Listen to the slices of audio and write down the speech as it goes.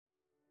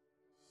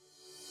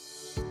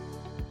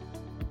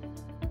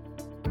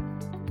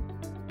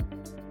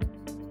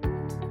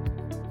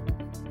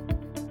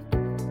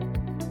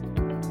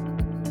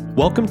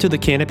Welcome to the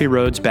Canopy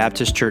Roads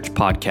Baptist Church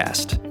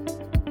podcast.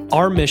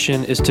 Our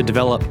mission is to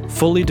develop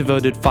fully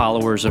devoted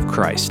followers of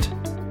Christ.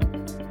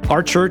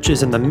 Our church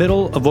is in the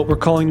middle of what we're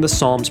calling the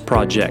Psalms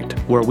Project,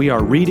 where we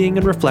are reading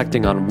and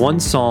reflecting on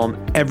one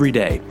psalm every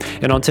day.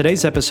 And on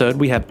today's episode,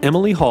 we have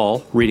Emily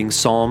Hall reading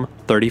Psalm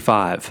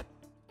 35.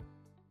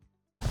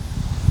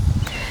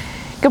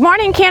 Good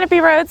morning, Canopy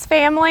Roads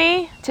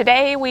family.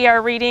 Today we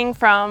are reading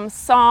from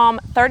Psalm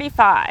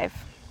 35.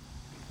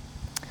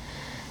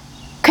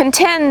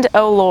 Contend,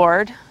 O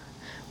Lord,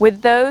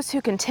 with those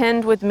who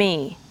contend with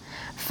me.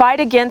 Fight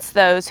against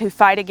those who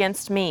fight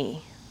against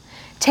me.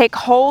 Take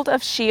hold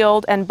of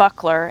shield and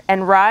buckler,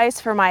 and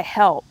rise for my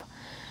help.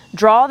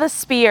 Draw the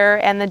spear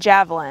and the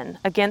javelin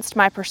against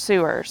my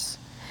pursuers.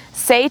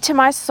 Say to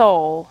my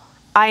soul,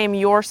 I am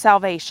your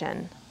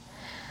salvation.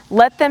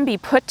 Let them be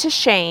put to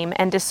shame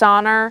and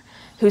dishonor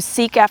who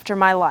seek after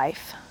my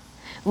life.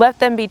 Let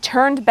them be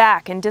turned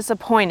back and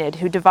disappointed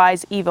who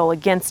devise evil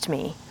against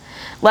me.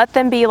 Let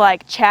them be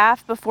like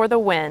chaff before the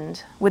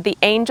wind, with the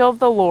angel of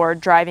the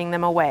Lord driving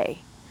them away.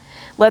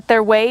 Let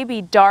their way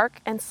be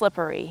dark and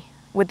slippery,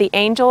 with the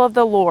angel of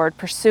the Lord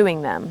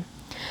pursuing them.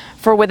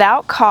 For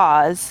without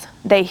cause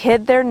they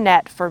hid their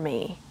net for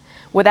me.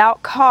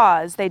 Without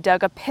cause they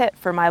dug a pit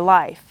for my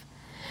life.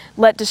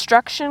 Let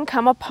destruction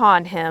come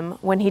upon him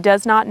when he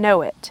does not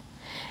know it,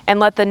 and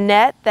let the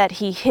net that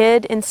he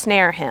hid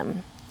ensnare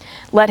him.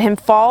 Let him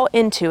fall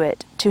into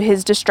it to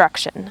his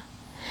destruction.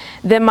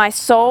 Then my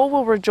soul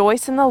will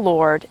rejoice in the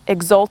Lord,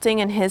 exulting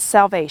in his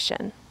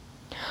salvation.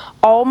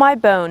 All my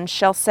bones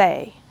shall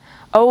say,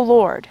 O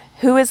Lord,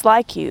 who is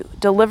like you,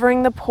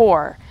 delivering the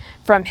poor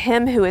from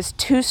him who is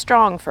too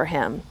strong for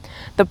him,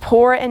 the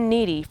poor and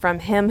needy from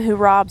him who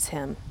robs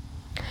him?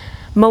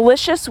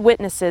 Malicious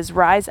witnesses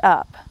rise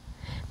up.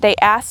 They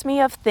ask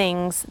me of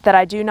things that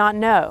I do not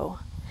know.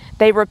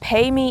 They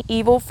repay me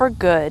evil for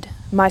good.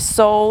 My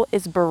soul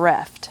is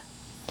bereft.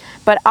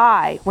 But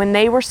I, when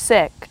they were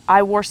sick,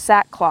 I wore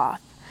sackcloth.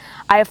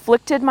 I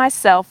afflicted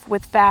myself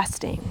with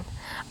fasting.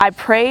 I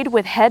prayed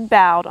with head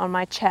bowed on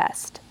my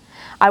chest.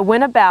 I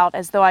went about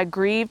as though I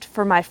grieved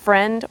for my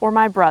friend or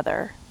my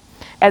brother.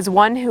 As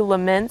one who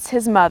laments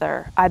his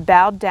mother, I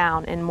bowed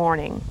down in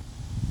mourning.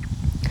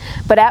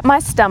 But at my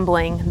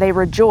stumbling, they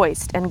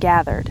rejoiced and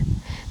gathered.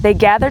 They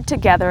gathered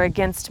together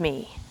against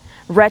me.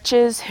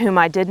 Wretches whom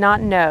I did not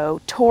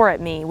know tore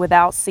at me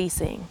without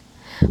ceasing.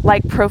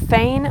 Like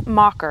profane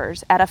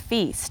mockers at a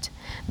feast,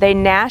 they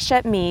gnash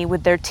at me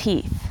with their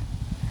teeth.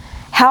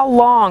 How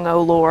long,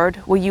 O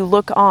Lord, will you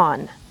look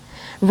on?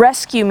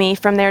 Rescue me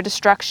from their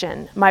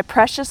destruction, my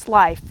precious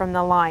life from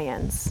the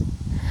lions.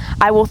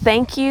 I will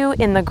thank you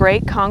in the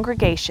great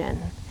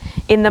congregation.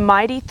 In the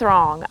mighty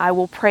throng I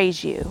will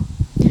praise you.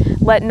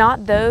 Let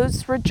not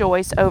those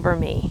rejoice over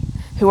me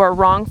who are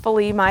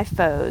wrongfully my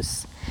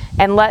foes,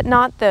 and let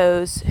not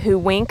those who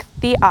wink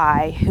the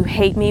eye who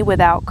hate me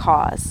without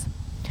cause.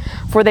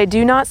 For they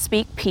do not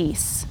speak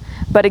peace,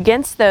 but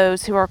against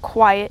those who are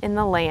quiet in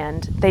the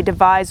land they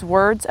devise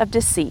words of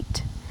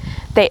deceit.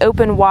 They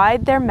open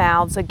wide their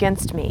mouths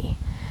against me.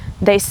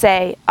 They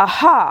say,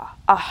 Aha,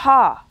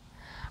 aha,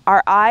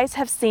 our eyes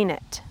have seen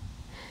it.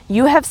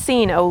 You have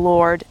seen, O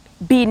Lord,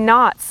 be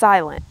not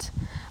silent.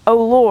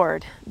 O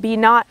Lord, be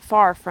not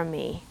far from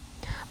me.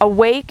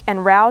 Awake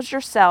and rouse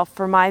yourself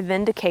for my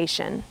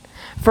vindication,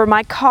 for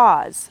my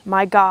cause,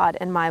 my God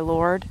and my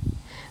Lord.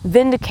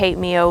 Vindicate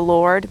me, O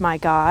Lord, my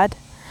God,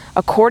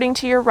 according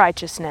to your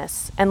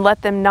righteousness, and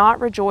let them not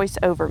rejoice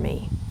over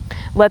me.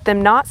 Let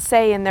them not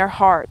say in their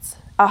hearts,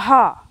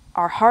 Aha,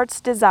 our heart's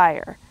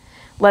desire.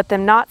 Let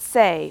them not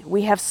say,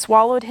 We have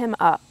swallowed him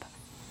up.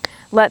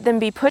 Let them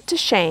be put to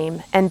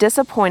shame and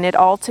disappointed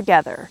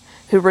altogether,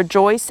 who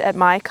rejoice at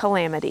my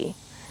calamity.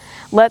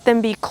 Let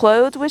them be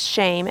clothed with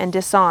shame and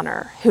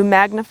dishonor, who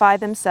magnify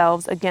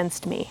themselves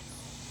against me.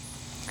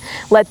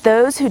 Let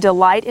those who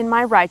delight in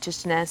my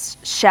righteousness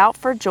shout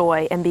for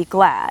joy and be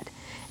glad,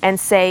 and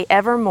say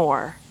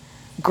evermore,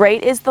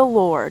 Great is the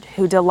Lord,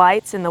 who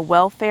delights in the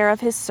welfare of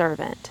his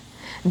servant.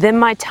 Then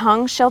my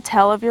tongue shall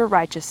tell of your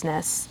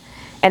righteousness,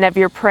 and of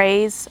your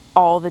praise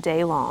all the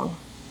day long.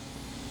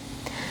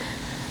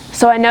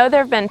 So I know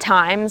there have been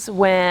times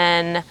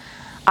when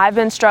I've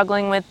been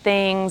struggling with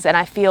things and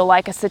I feel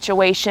like a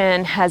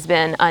situation has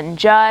been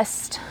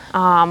unjust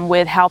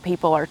with how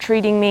people are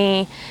treating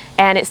me,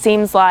 and it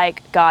seems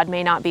like God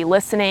may not be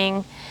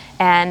listening,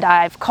 and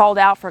I've called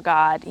out for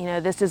God,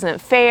 this isn't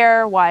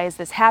fair, why is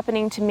this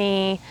happening to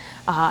me?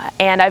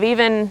 And I've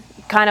even,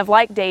 kind of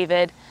like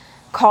David,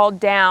 called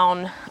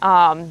down,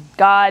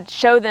 God,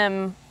 show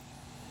them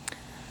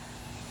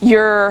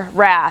your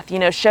wrath,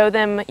 show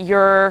them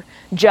your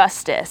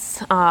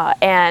justice,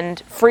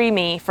 and free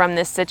me from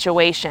this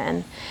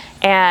situation.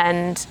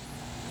 And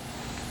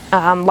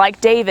like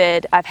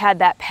David, I've had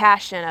that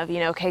passion of,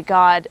 okay,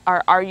 God,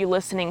 are you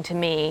listening to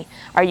me?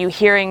 Are you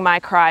hearing my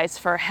cries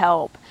for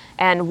help?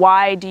 And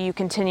why do you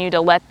continue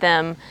to let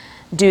them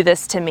do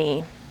this to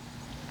me?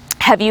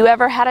 Have you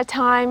ever had a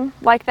time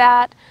like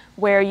that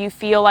where you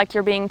feel like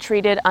you're being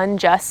treated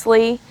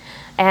unjustly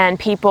and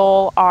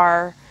people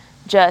are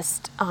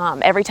just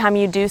every time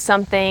you do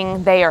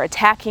something, they are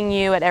attacking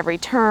you at every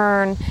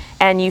turn,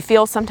 and you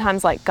feel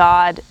sometimes like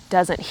God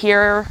doesn't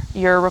hear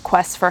your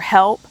requests for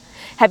help?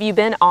 Have you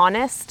been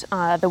honest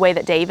the way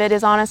that David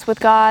is honest with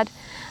God?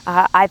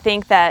 I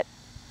think that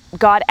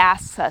God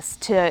asks us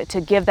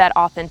to give that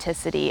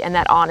authenticity and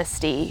that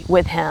honesty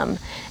with Him,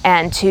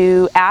 and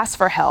to ask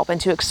for help and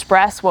to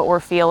express what we're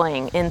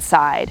feeling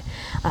inside,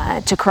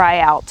 to cry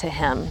out to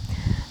Him.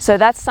 So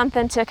that's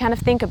something to kind of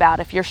think about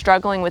if you're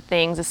struggling with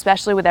things,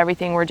 especially with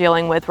everything we're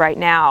dealing with right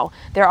now.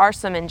 There are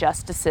some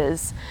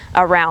injustices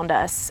around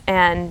us,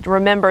 and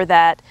remember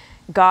that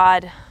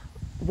God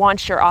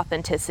wants your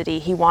authenticity.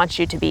 He wants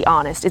you to be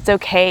honest. It's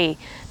okay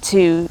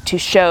to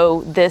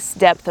show this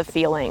depth of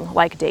feeling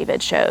like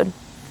David showed.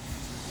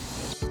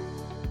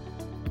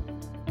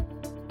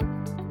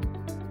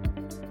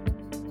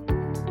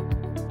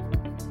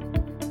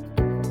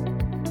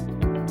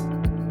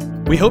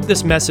 We hope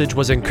this message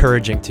was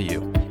encouraging to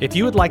you. If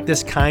you would like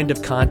this kind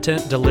of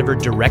content delivered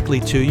directly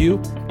to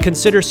you,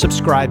 consider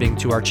subscribing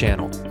to our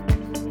channel.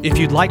 If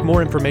you'd like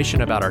more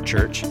information about our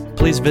church,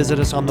 please visit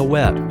us on the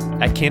web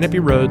at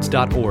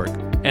canopyroads.org.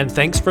 And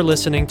thanks for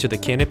listening to the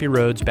Canopy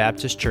Roads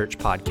Baptist Church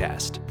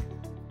podcast.